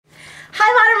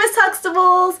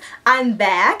Huxtables! I'm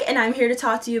back and I'm here to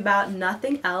talk to you about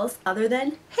nothing else other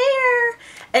than hair.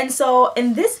 And so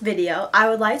in this video, I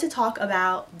would like to talk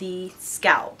about the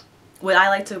scalp, what I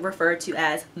like to refer to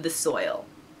as the soil.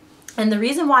 And the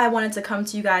reason why I wanted to come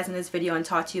to you guys in this video and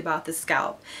talk to you about the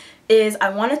scalp is I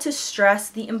wanted to stress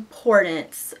the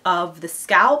importance of the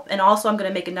scalp, and also I'm going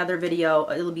to make another video,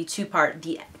 it'll be two-part,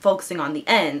 focusing on the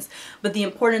ends, but the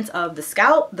importance of the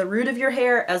scalp, the root of your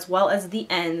hair, as well as the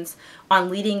ends on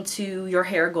leading to your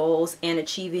hair goals and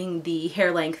achieving the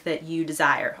hair length that you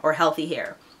desire, or healthy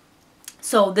hair.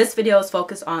 So this video is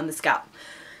focused on the scalp.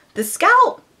 The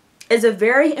scalp is a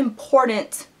very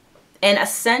important and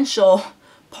essential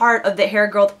part of the hair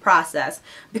growth process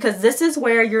because this is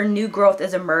where your new growth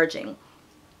is emerging.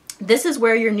 This is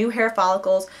where your new hair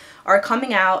follicles are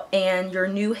coming out and your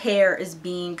new hair is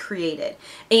being created.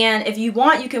 And if you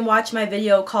want, you can watch my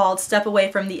video called Step Away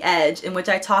from the Edge, in which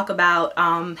I talk about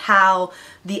how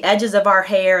the edges of our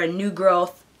hair and new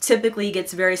growth typically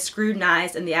gets very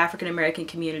scrutinized in the African American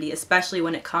community, especially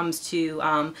when it comes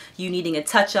to you needing a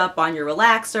touch up on your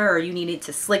relaxer, or you needing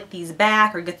to slick these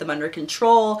back or get them under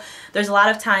control. There's a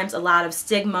lot of times a lot of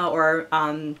stigma or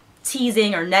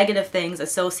teasing or negative things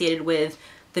associated with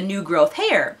the new growth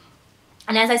hair.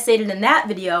 And as I stated in that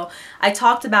video, I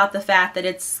talked about the fact that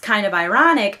it's kind of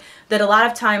ironic that a lot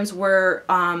of times we're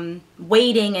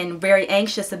waiting and very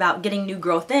anxious about getting new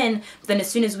growth in, but then as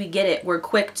soon as we get it, we're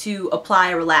quick to apply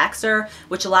a relaxer,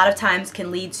 which a lot of times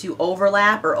can lead to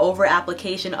overlap or over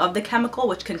application of the chemical,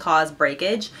 which can cause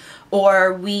breakage.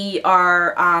 Or we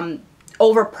are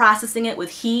over processing it with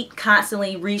heat,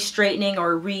 constantly re-straightening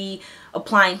or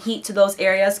re-applying heat to those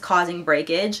areas, causing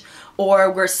breakage.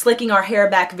 Or we're slicking our hair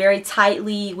back very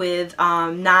tightly with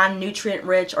non-nutrient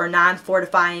rich or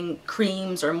non-fortifying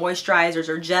creams or moisturizers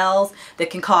or gels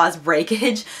that can cause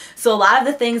breakage. So a lot of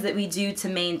the things that we do to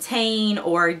maintain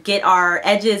or get our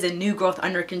edges and new growth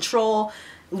under control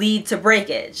lead to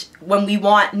breakage when we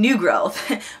want new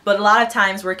growth. But a lot of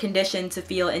times we're conditioned to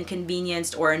feel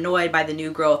inconvenienced or annoyed by the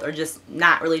new growth, or just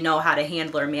not really know how to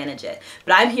handle or manage it.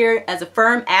 But I'm here as a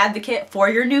firm advocate for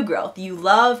your new growth. You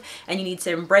love and you need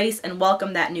to embrace and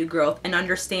welcome that new growth and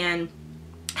understand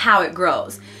how it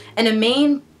grows. And a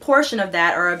main portion of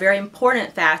that, or a very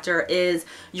important factor, is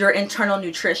your internal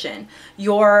nutrition.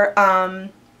 Your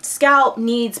scalp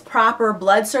needs proper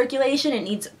blood circulation. It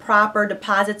needs proper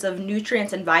deposits of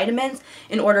nutrients and vitamins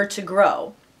in order to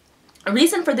grow. A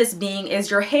reason for this being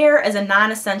is your hair is a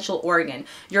non-essential organ.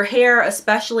 Your hair,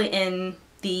 especially in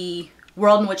the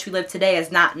world in which we live today,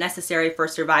 is not necessary for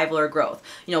survival or growth.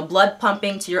 You know, blood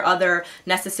pumping to your other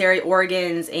necessary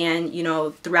organs and, you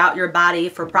know, throughout your body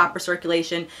for proper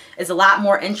circulation is a lot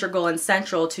more integral and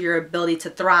central to your ability to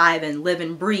thrive and live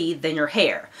and breathe than your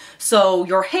hair. So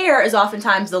your hair is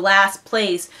oftentimes the last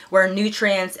place where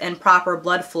nutrients and proper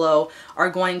blood flow are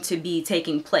going to be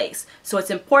taking place. So it's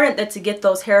important that to get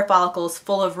those hair follicles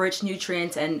full of rich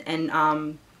nutrients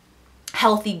and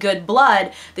healthy, good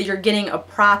blood, that you're getting a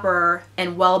proper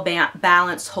and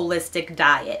well-balanced holistic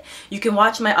diet. You can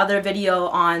watch my other video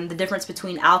on the difference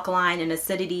between alkaline and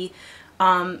acidity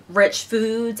rich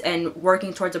foods and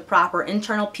working towards a proper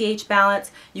internal pH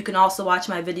balance. You can also watch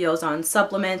my videos on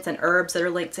supplements and herbs that are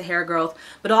linked to hair growth.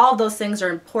 But all of those things are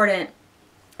important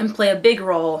and play a big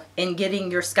role in getting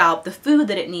your scalp the food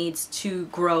that it needs to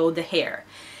grow the hair.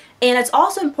 And it's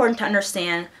also important to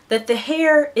understand that the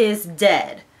hair is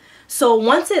dead. So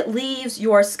once it leaves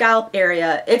your scalp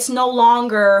area, it's no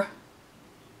longer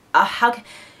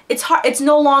it's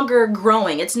no longer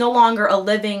growing. It's no longer a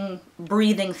living,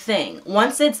 breathing thing.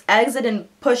 Once it's exited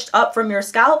and pushed up from your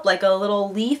scalp like a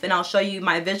little leaf, and I'll show you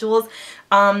my visuals,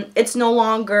 it's no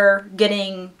longer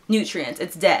getting nutrients.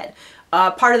 It's dead.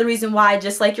 Part of the reason why,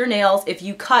 just like your nails, if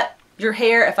you cut your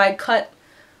hair, if I cut,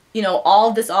 you know, all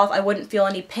of this off, I wouldn't feel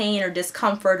any pain or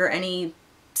discomfort or any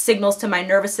signals to my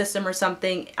nervous system or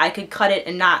something. I could cut it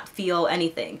and not feel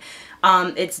anything.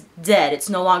 It's dead. It's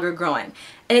no longer growing.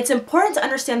 And it's important to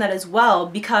understand that as well,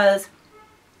 because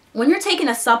when you're taking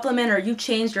a supplement or you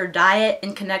change your diet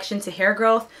in connection to hair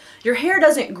growth, your hair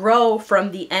doesn't grow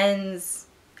from the ends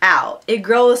out. It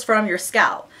grows from your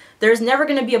scalp. There's never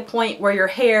going to be a point where your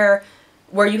hair,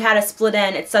 where you had a split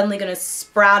end, it's suddenly going to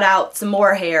sprout out some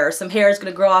more hair. Some hair is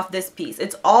going to grow off this piece.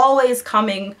 It's always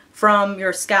coming from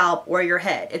your scalp or your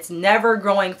head. It's never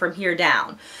growing from here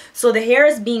down. So the hair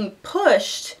is being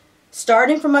pushed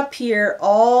starting from up here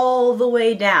all the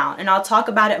way down. And I'll talk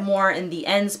about it more in the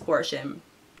ends portion,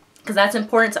 because that's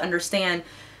important to understand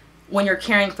when you're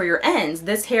caring for your ends.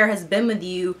 This hair has been with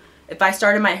you. If I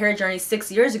started my hair journey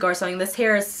 6 years ago or something, this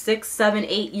hair is 6, 7,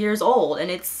 8 years old,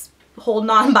 and it's holding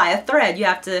on by a thread. You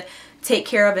have to take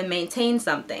care of and maintain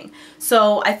something.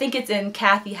 So I think it's in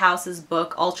Kathy House's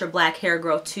book, Ultra Black Hair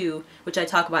Growth 2, which I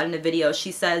talk about in the video.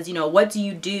 She says, you know, what do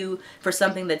you do for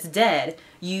something that's dead?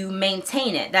 You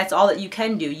maintain it. That's all that you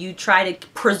can do. You try to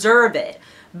preserve it,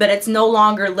 but it's no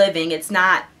longer living. It's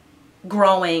not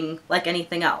growing like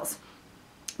anything else.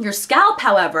 Your scalp,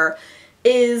 however,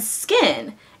 is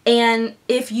skin. And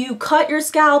if you cut your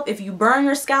scalp, if you burn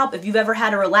your scalp, if you've ever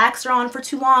had a relaxer on for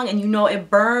too long and you know it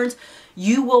burns,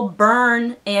 you will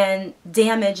burn and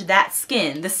damage that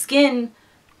skin. The skin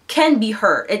can be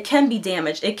hurt, it can be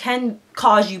damaged, it can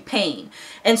cause you pain.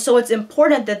 And so it's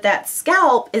important that that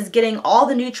scalp is getting all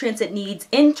the nutrients it needs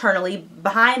internally,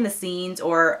 behind the scenes,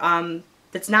 or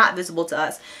that's not visible to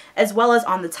us, as well as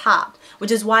on the top,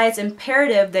 which is why it's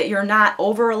imperative that you're not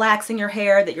over relaxing your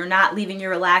hair, that you're not leaving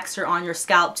your relaxer on your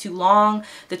scalp too long,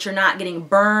 that you're not getting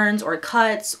burns or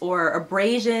cuts or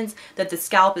abrasions, that the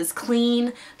scalp is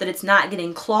clean, that it's not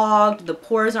getting clogged, the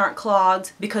pores aren't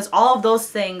clogged, because all of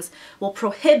those things will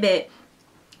prohibit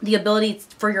the ability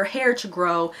for your hair to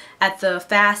grow at the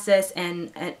fastest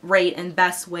and rate and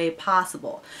best way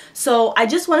possible. So I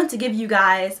just wanted to give you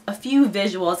guys a few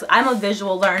visuals. I'm a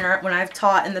visual learner. When I've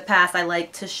taught in the past, I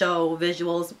like to show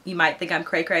visuals. You might think I'm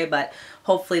cray-cray, but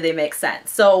hopefully they make sense.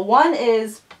 So one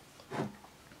is,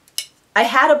 I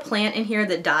had a plant in here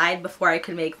that died before I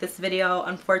could make this video,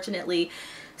 unfortunately.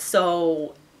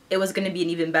 So it was going to be an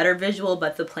even better visual,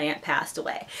 but the plant passed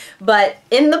away. But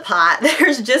in the pot,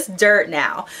 there's just dirt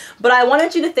now. But I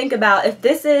wanted you to think about, if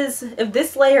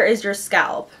this layer is your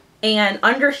scalp, and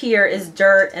under here is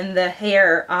dirt and the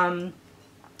hair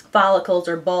follicles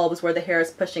or bulbs where the hair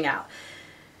is pushing out.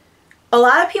 A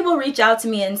lot of people reach out to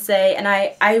me and say, and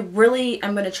I really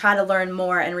am going to try to learn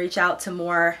more and reach out to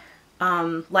more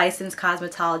licensed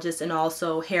cosmetologists and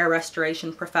also hair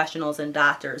restoration professionals and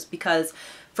doctors, because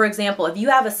for example, if you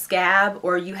have a scab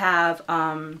or you have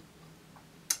a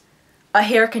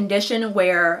hair condition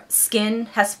where skin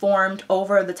has formed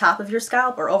over the top of your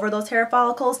scalp or over those hair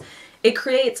follicles, it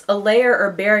creates a layer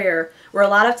or barrier where a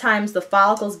lot of times the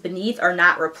follicles beneath are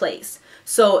not replaced.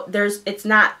 So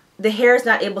the hair is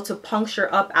not able to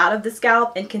puncture up out of the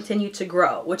scalp and continue to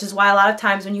grow, which is why a lot of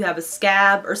times when you have a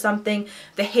scab or something,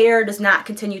 the hair does not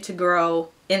continue to grow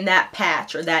in that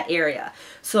patch or that area.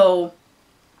 So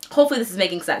hopefully this is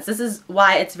making sense. This is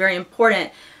why it's very important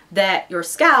that your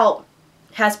scalp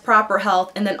has proper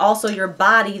health, and then also your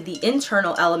body, the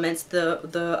internal elements,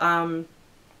 the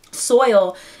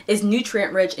soil is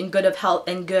nutrient rich and good of health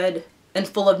and good and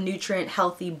full of nutrient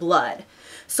healthy blood.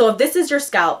 So if this is your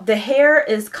scalp, the hair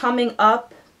is coming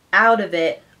up out of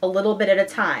it a little bit at a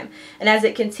time. And as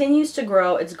it continues to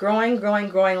grow, it's growing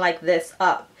like this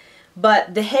up.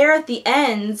 But the hair at the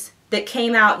ends that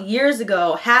came out years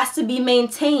ago has to be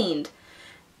maintained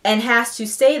and has to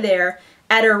stay there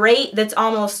at a rate that's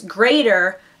almost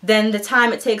greater than the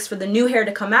time it takes for the new hair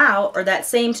to come out, or that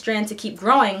same strand to keep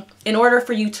growing, in order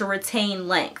for you to retain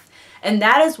length. And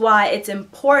that is why it's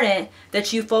important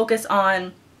that you focus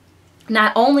on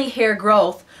not only hair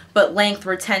growth, but length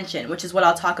retention, which is what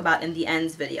I'll talk about in the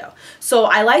ends video. So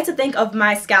I like to think of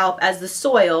my scalp as the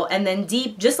soil, and then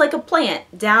deep, just like a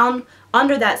plant, down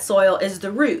under that soil is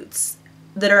the roots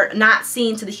that are not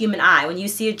seen to the human eye. When you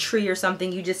see a tree or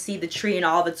something, you just see the tree in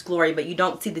all of its glory, but you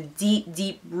don't see the deep,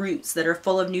 deep roots that are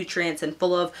full of nutrients and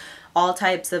full of all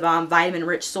types of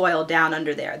vitamin-rich soil down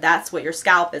under there. That's what your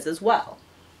scalp is as well.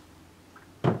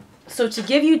 So to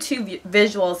give you two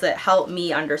visuals that help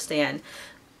me understand,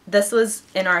 this was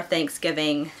in our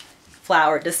Thanksgiving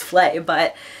flower display,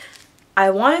 but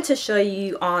I wanted to show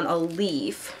you on a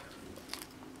leaf.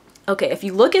 Okay, if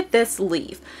you look at this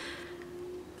leaf,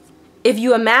 if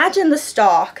you imagine the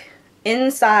stalk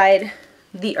inside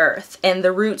the earth and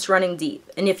the roots running deep,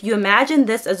 and if you imagine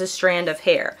this as a strand of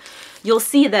hair, you'll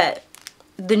see that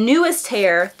the newest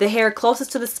hair, the hair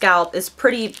closest to the scalp, is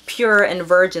pretty pure and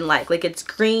virgin-like. Like, it's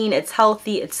green, it's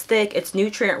healthy, it's thick, it's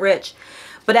nutrient-rich.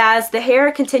 But as the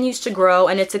hair continues to grow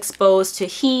and it's exposed to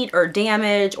heat or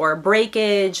damage or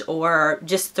breakage or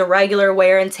just the regular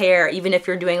wear and tear, even if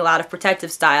you're doing a lot of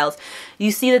protective styles,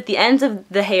 you see that the ends of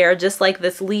the hair, just like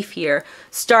this leaf here,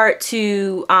 start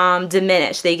to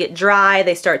diminish. They get dry,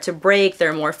 they start to break,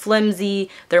 they're more flimsy,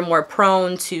 they're more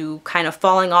prone to kind of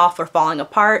falling off or falling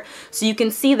apart. So you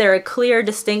can see there a clear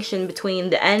distinction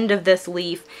between the end of this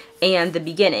leaf and the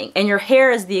beginning. And your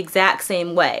hair is the exact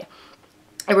same way.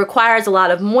 It requires a lot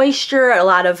of moisture, a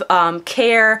lot of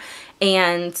care,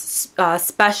 and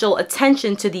special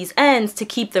attention to these ends to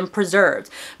keep them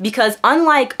preserved. Because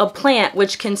unlike a plant,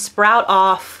 which can sprout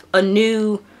off a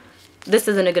new this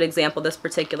isn't a good example, this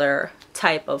particular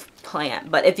type of plant.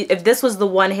 But if this was the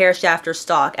one hair shaft or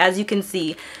stalk, as you can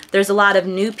see, there's a lot of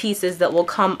new pieces that will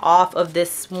come off of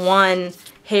this one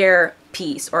hair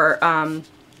piece, or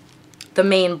the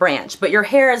main branch. But your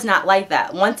hair is not like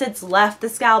that. Once it's left the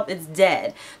scalp, it's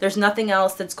dead. There's nothing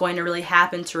else that's going to really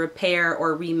happen to repair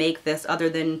or remake this other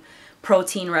than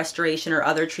protein restoration or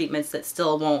other treatments that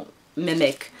still won't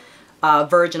mimic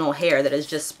virginal hair that has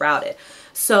just sprouted.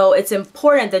 So it's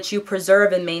important that you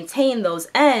preserve and maintain those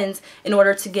ends in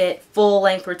order to get full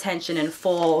length retention and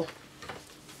full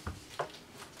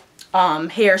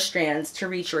hair strands to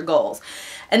reach your goals.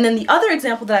 And then the other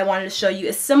example that I wanted to show you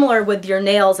is similar with your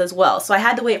nails as well. So I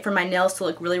had to wait for my nails to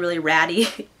look really, really ratty,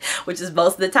 which is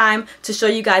most of the time, to show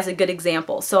you guys a good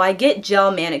example. So I get gel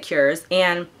manicures,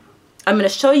 and I'm going to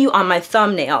show you on my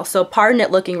thumbnail. So pardon it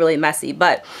looking really messy,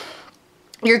 but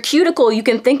your cuticle, you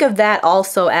can think of that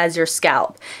also as your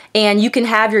scalp. And you can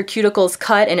have your cuticles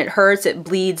cut and it hurts, it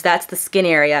bleeds, that's the skin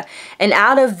area. And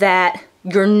out of that,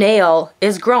 your nail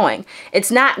is growing. It's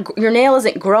not, your nail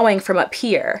isn't growing from up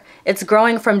here. It's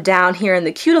growing from down here in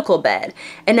the cuticle bed.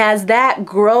 And as that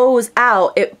grows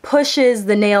out, it pushes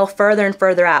the nail further and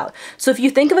further out. So if you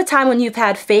think of a time when you've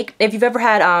had if you've ever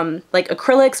had like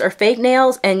acrylics or fake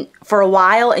nails and for a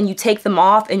while and you take them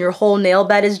off and your whole nail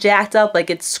bed is jacked up, like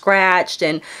it's scratched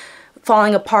and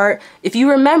falling apart. If you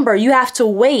remember, you have to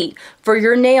wait for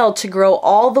your nail to grow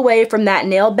all the way from that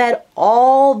nail bed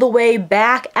all the way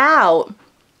back out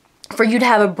for you to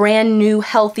have a brand new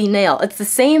healthy nail. It's the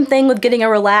same thing with getting a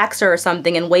relaxer or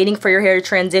something and waiting for your hair to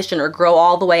transition or grow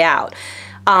all the way out.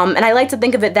 And I like to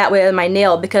think of it that way with my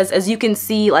nail, because as you can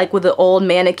see, like with the old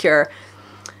manicure,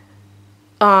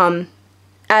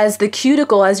 as the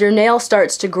cuticle, as your nail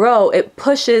starts to grow, it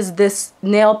pushes this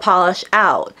nail polish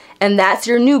out. And that's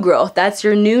your new growth. That's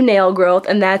your new nail growth,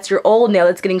 and that's your old nail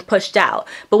that's getting pushed out.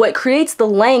 But what creates the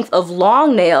length of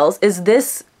long nails is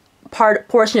this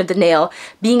portion of the nail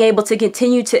being able to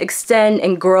continue to extend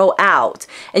and grow out.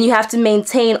 And you have to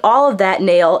maintain all of that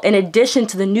nail in addition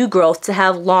to the new growth to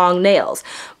have long nails.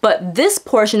 But this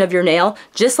portion of your nail,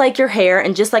 just like your hair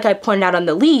and just like I pointed out on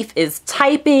the leaf, is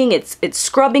typing, it's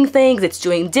scrubbing things, it's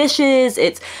doing dishes,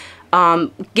 it's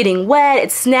getting wet,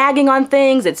 it's snagging on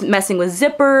things, it's messing with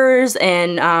zippers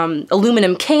and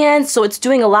aluminum cans. So it's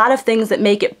doing a lot of things that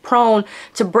make it prone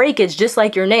to breakage, just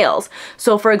like your nails.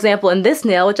 So for example, in this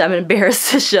nail, which I'm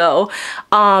embarrassed to show,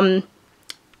 the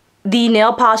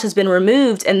nail polish has been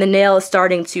removed and the nail is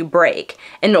starting to break.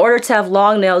 In order to have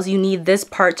long nails, you need this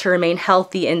part to remain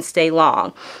healthy and stay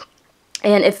long.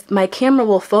 And if my camera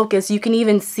will focus, you can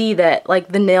even see that like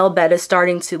the nail bed is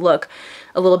starting to look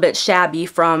a little bit shabby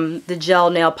from the gel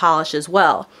nail polish as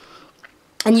well.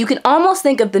 And you can almost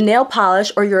think of the nail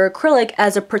polish or your acrylic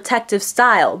as a protective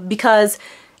style, because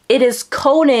it is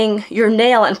coating your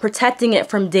nail and protecting it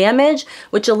from damage,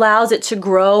 which allows it to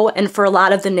grow and for a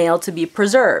lot of the nail to be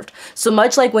preserved. So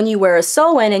much like when you wear a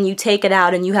sew-in and you take it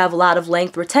out and you have a lot of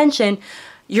length retention,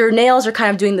 your nails are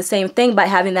kind of doing the same thing by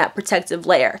having that protective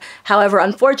layer. However,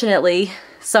 unfortunately,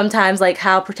 sometimes, like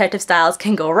how protective styles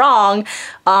can go wrong,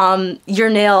 your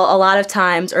nail a lot of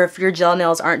times, or if your gel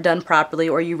nails aren't done properly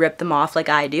or you rip them off like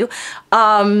I do,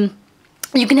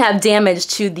 you can have damage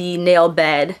to the nail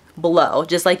bed below,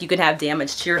 just like you can have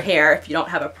damage to your hair if you don't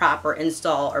have a proper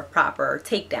install or proper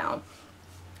takedown.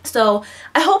 So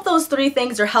I hope those three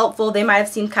things are helpful. They might have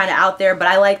seemed kind of out there, but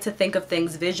I like to think of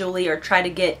things visually or try to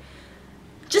get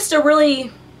just a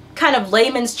really kind of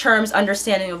layman's terms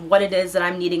understanding of what it is that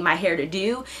I'm needing my hair to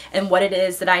do and what it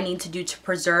is that I need to do to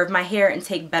preserve my hair and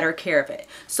take better care of it.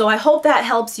 So I hope that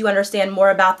helps you understand more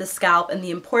about the scalp and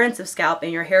the importance of scalp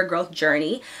in your hair growth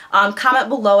journey. Comment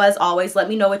below as always. Let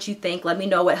me know what you think. Let me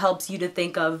know what helps you to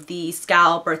think of the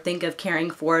scalp or think of caring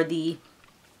for the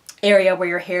area where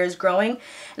your hair is growing.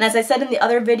 And as I said in the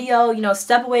other video, you know,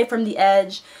 step away from the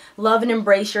edge, love and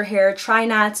embrace your hair. Try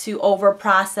not to over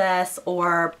process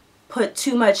or put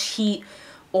too much heat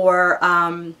or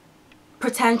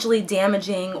potentially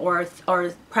damaging or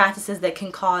practices that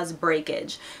can cause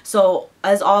breakage. So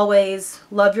as always,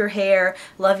 love your hair,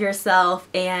 love yourself,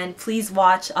 and please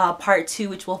watch part 2,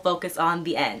 which will focus on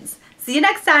the ends. See you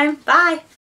next time. Bye.